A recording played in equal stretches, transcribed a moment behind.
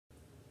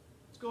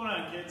going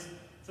on, kids?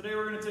 Today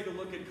we're going to take a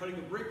look at cutting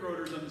the brake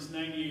rotors on this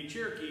 98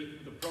 Cherokee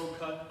with a Pro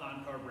Cut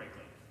on-car brake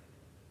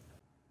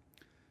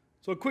lathe.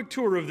 So a quick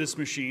tour of this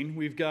machine.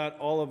 We've got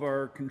all of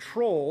our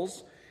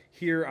controls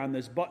here on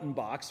this button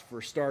box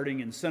for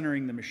starting and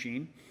centering the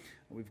machine.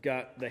 We've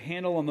got the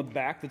handle on the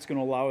back that's going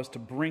to allow us to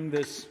bring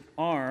this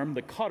arm,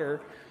 the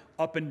cutter,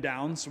 up and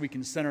down so we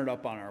can center it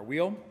up on our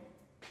wheel.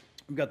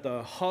 We've got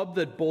the hub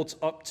that bolts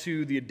up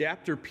to the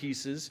adapter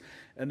pieces,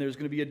 and there's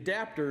going to be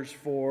adapters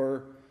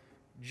for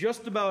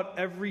just about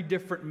every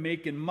different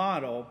make and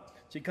model.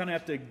 So you kind of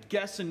have to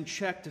guess and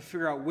check to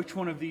figure out which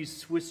one of these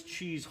Swiss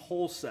cheese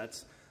hole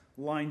sets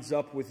lines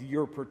up with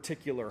your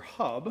particular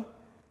hub. But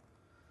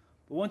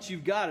once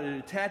you've got it, it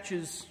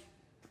attaches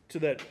to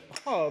that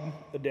hub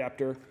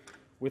adapter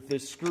with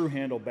this screw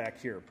handle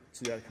back here.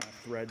 See that kind of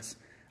threads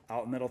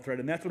out, metal thread,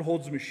 and that's what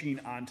holds the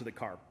machine onto the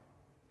car.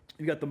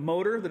 You've got the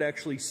motor that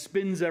actually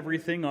spins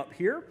everything up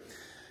here,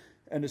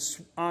 and a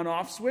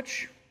on-off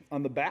switch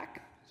on the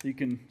back, so you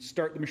can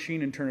start the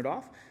machine and turn it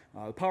off.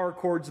 The power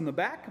cord's in the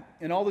back,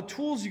 and all the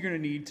tools you're going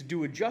to need to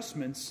do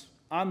adjustments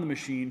on the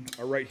machine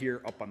are right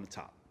here up on the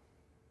top.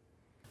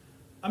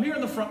 I'm here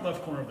in the front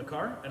left corner of the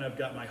car, and I've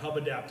got my hub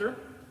adapter.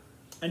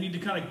 I need to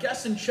kind of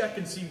guess and check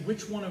and see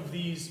which one of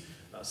these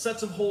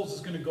sets of holes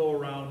is going to go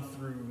around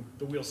through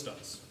the wheel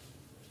studs.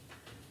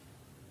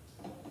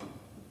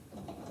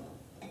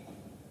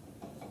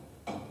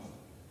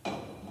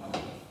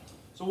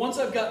 So once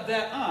I've got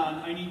that on,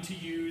 I need to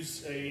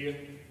use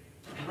a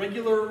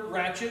regular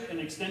ratchet and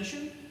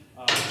extension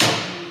to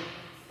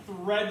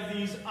thread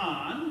these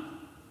on.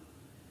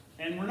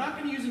 And we're not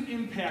going to use an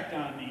impact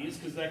on these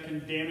because that can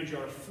damage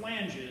our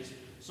flanges.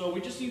 So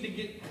we just need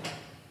to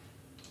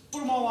put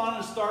them all on in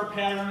a star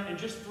pattern and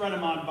just thread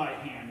them on by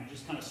hand.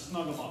 Just kind of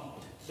snug them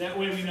up. That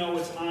way we know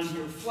it's on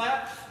here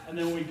flat, and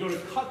then when we go to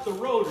cut the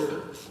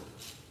rotor,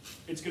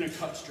 it's going to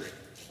cut straight.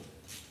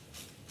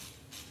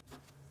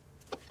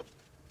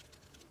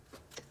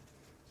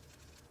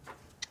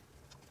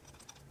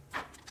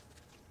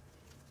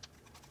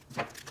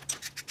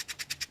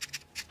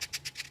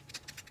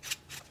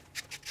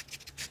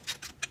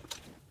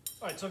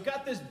 All right, so I've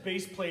got this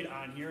base plate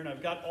on here, and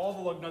I've got all the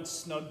lug nuts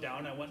snugged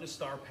down. I went in a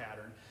star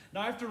pattern.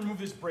 Now I have to remove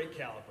this brake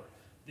caliper.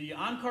 The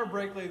on-car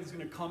brake lathe is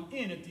going to come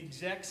in at the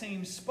exact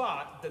same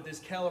spot that this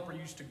caliper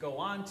used to go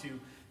onto.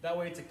 That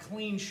way it's a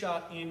clean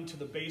shot into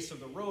the base of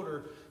the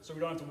rotor, so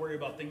we don't have to worry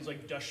about things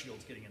like dust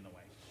shields getting in the way.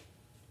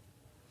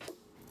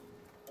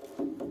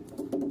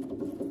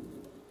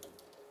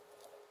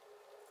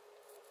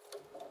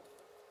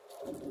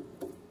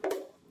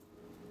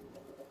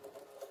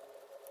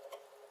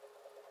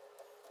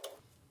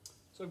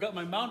 So I've got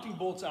my mounting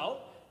bolts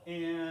out,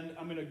 and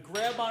I'm going to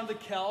grab onto the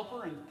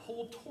caliper and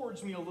pull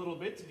towards me a little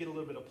bit to get a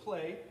little bit of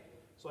play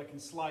so I can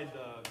slide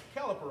the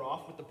caliper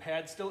off with the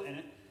pad still in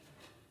it.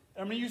 And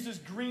I'm going to use this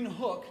green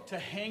hook to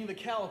hang the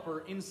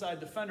caliper inside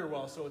the fender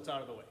well so it's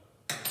out of the way.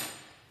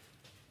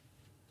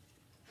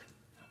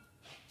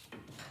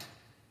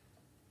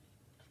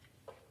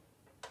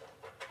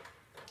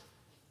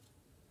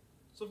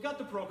 So I've got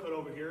the Pro Cut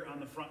over here on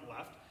the front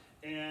left.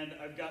 And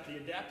I've got the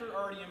adapter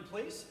already in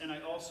place, and I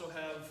also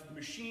have the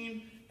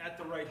machine at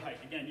the right height.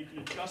 Again, you can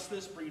adjust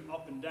this, bring it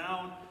up and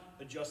down,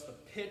 adjust the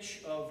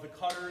pitch of the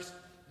cutters.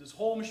 This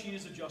whole machine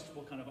is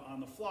adjustable kind of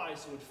on the fly,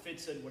 so it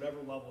fits at whatever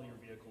level your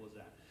vehicle is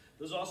at.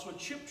 There's also a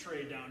chip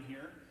tray down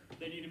here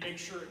that you need to make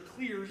sure it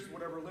clears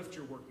whatever lift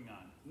you're working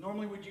on.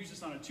 Normally we'd use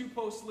this on a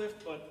 2-post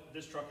lift, but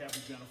this truck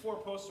happens to be on a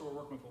 4-post, so we're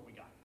working with what we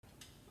got.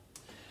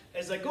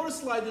 As I go to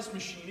slide this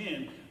machine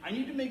in, I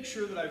need to make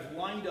sure that I've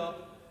lined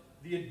up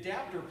the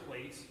adapter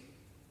plate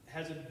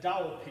has a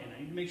dowel pin.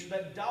 I need to make sure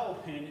that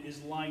dowel pin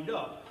is lined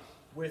up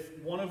with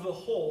one of the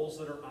holes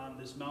that are on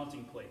this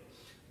mounting plate.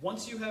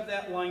 Once you have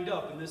that lined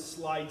up and this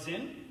slides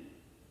in,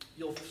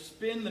 you'll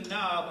spin the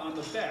knob on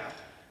the back,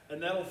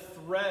 and that'll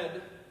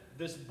thread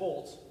this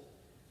bolt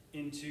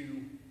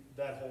into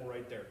that hole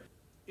right there.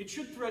 It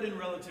should thread in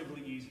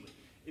relatively easily.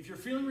 If you're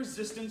feeling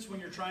resistance when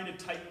you're trying to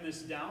tighten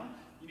this down,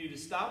 you need to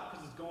stop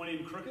because it's going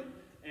in crooked,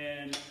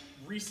 and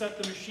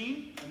reset the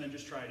machine, and then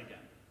just try it again.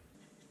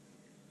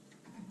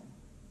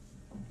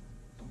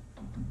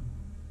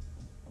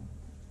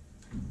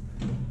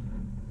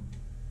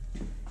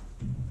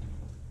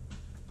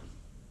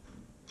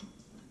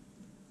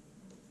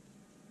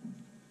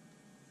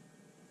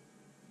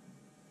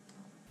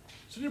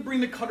 So you're going to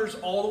bring the cutters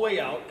all the way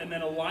out and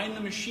then align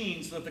the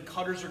machine so that the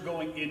cutters are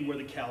going in where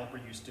the caliper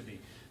used to be.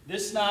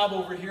 This knob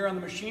over here on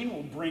the machine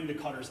will bring the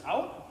cutters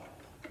out.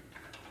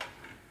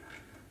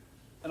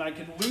 And I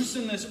can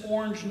loosen this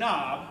orange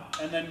knob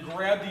and then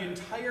grab the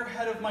entire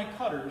head of my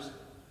cutters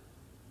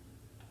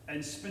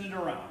and spin it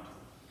around.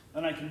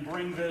 Then I can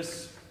bring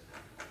this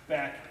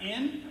back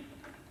in.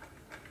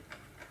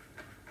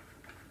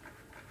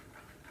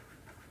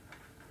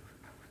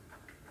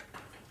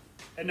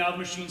 And now the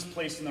machine's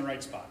placed in the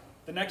right spot.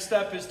 The next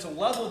step is to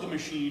level the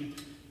machine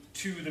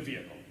to the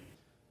vehicle.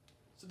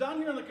 So down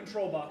here in the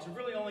control box, we've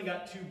really only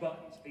got two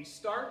buttons, a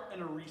start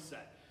and a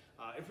reset.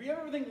 If we have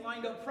everything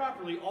lined up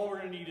properly, all we're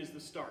going to need is the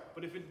start.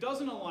 But if it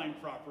doesn't align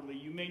properly,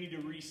 you may need to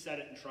reset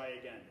it and try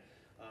again.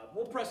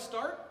 We'll press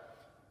start,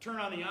 turn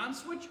on the on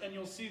switch, and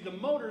you'll see the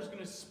motor is going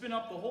to spin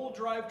up the whole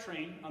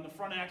drivetrain on the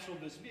front axle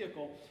of this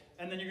vehicle,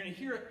 and then you're going to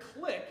hear it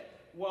click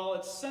while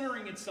it's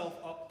centering itself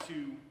up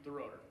to the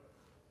rotor.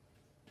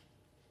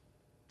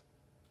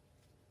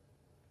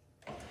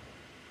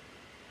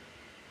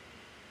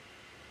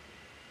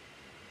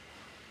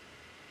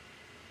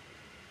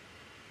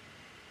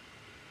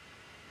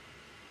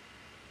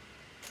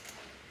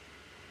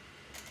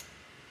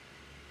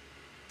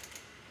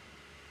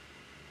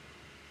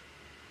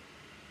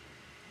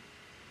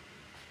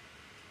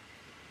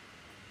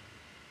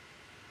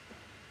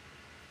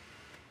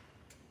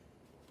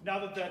 Now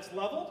that that's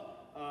leveled,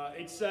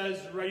 it says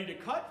ready to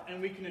cut,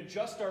 and we can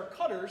adjust our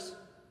cutters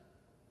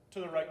to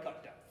the right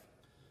cut depth.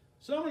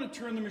 So I'm going to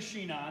turn the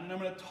machine on, and I'm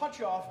going to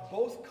touch off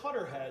both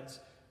cutter heads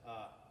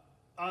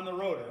on the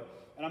rotor.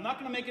 And I'm not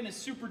going to make it a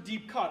super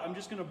deep cut. I'm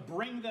just going to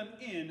bring them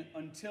in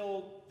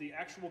until the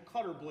actual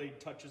cutter blade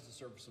touches the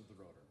surface of the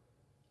rotor.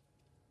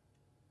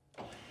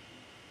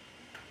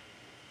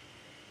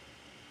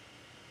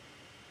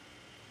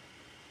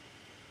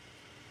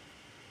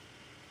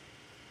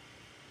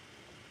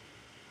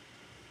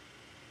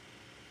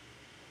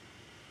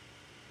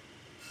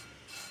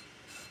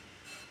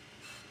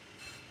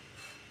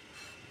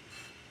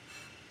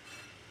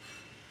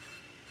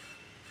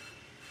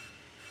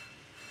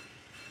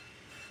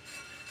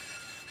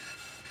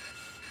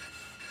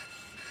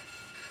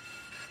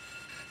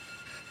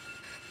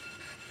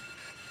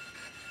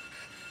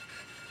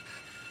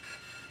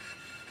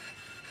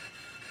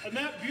 And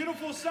that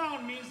beautiful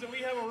sound means that we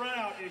have a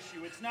runout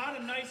issue. It's not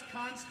a nice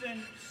constant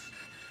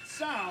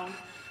sound.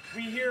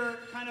 We hear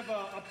kind of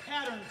a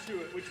pattern to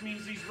it, which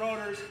means these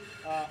rotors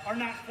are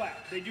not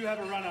flat. They do have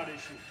a runout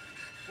issue.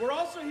 We're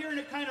also hearing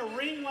it kind of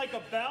ring like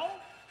a bell,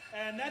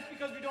 and that's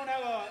because we don't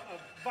have a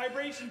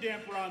vibration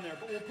damper on there,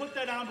 but we'll put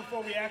that on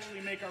before we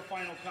actually make our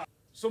final cut.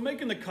 So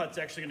making the cut's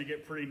actually going to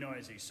get pretty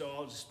noisy, so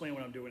I'll explain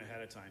what I'm doing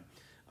ahead of time.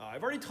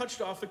 I've already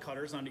touched off the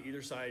cutters onto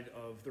either side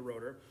of the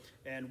rotor,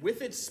 and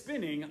with it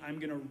spinning, I'm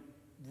going to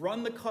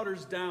run the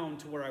cutters down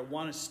to where I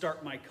want to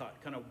start my cut,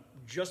 kind of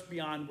just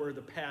beyond where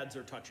the pads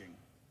are touching.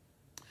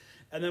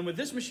 And then with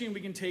this machine,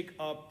 we can take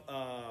up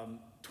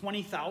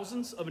 20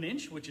 thousandths of an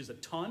inch, which is a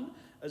ton,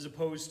 as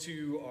opposed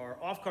to our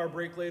off-car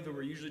brake lathe where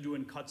we're usually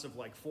doing cuts of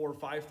like 4 or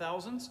 5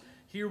 thousandths.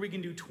 Here we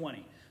can do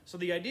 20. So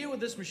the idea with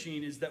this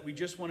machine is that we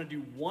just want to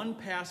do one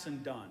pass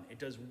and done. It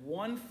does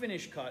one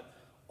finish cut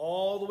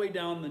all the way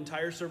down the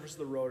entire surface of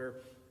the rotor,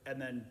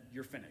 and then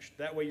you're finished.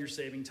 That way you're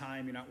saving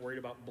time, you're not worried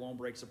about blowing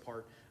brakes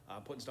apart,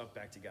 putting stuff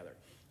back together.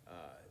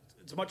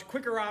 It's a much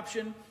quicker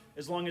option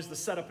as long as the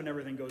setup and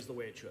everything goes the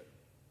way it should.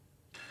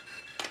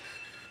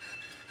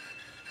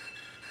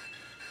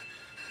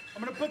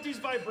 I'm going to put these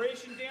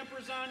vibration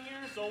dampers on here,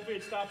 so hopefully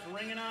it stops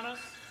ringing on us.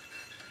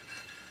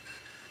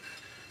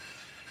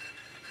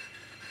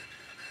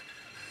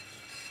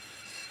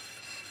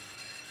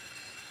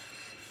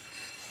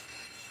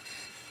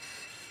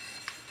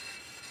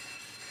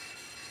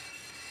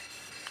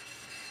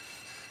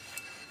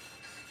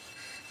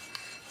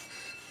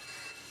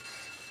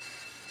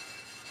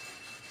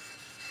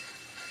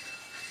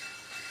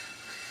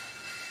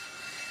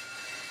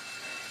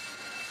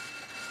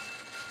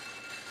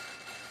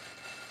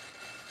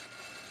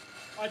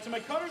 All right, so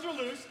my cutters are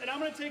loose, and I'm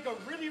going to take a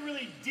really,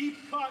 really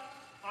deep cut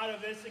out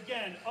of this,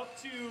 again, up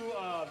to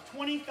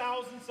 20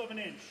 thousandths of an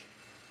inch.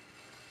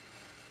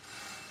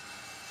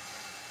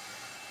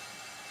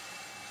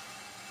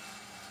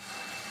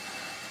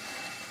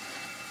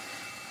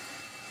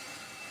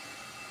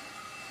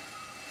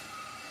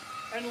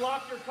 And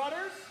lock your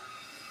cutters.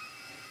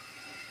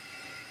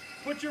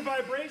 Put your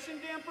vibration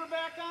damper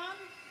back on.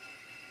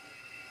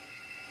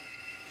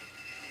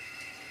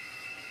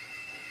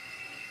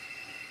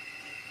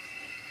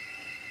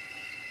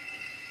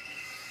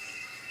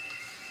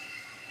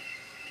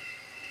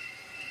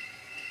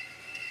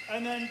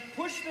 And then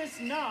push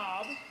this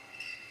knob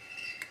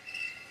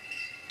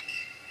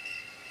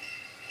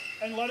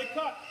and let it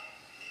cut.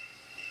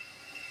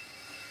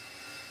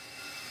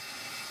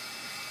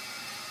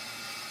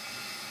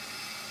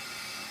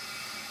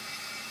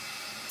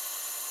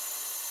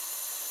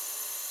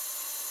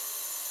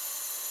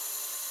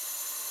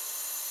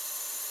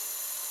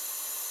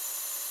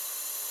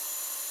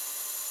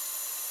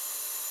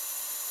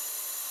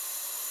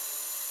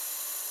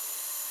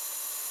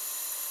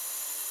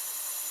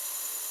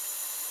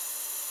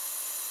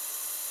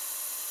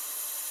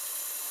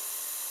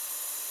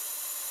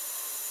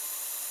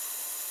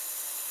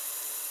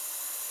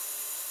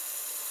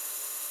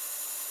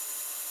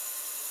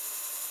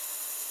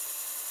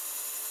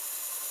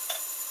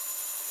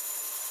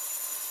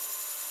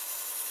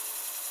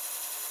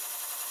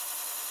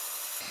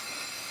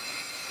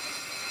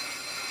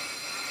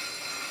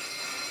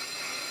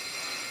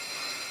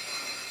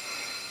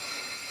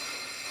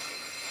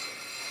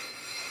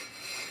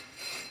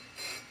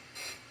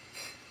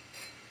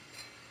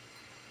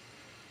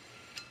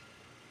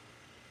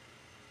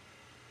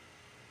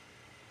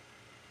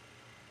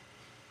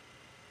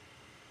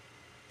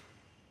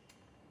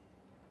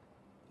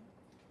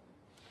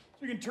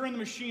 So you can turn the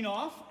machine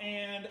off,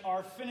 and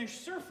our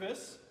finished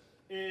surface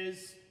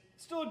is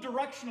still a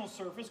directional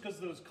surface because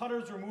those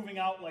cutters are moving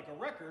out like a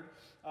record.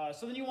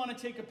 So then you want to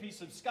take a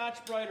piece of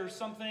Scotch-Brite or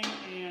something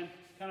and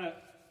kind of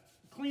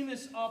clean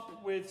this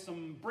up with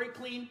some brake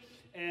clean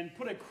and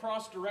put a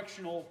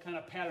cross-directional kind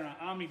of pattern, an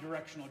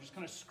omnidirectional. Just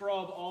kind of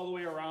scrub all the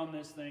way around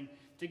this thing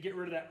to get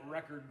rid of that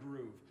record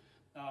groove.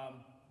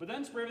 But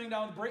then spray everything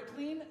down with brake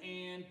clean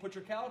and put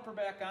your caliper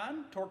back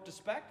on, torque to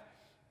spec.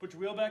 Put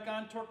your wheel back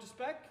on, torque to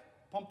spec.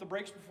 Pump the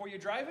brakes before you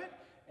drive it,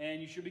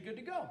 and you should be good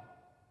to go.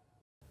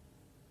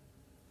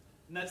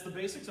 And that's the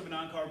basics of an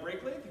on-car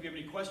brake lathe. If you have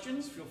any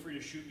questions, feel free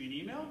to shoot me an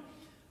email.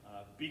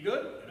 Be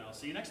good, and I'll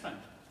see you next time.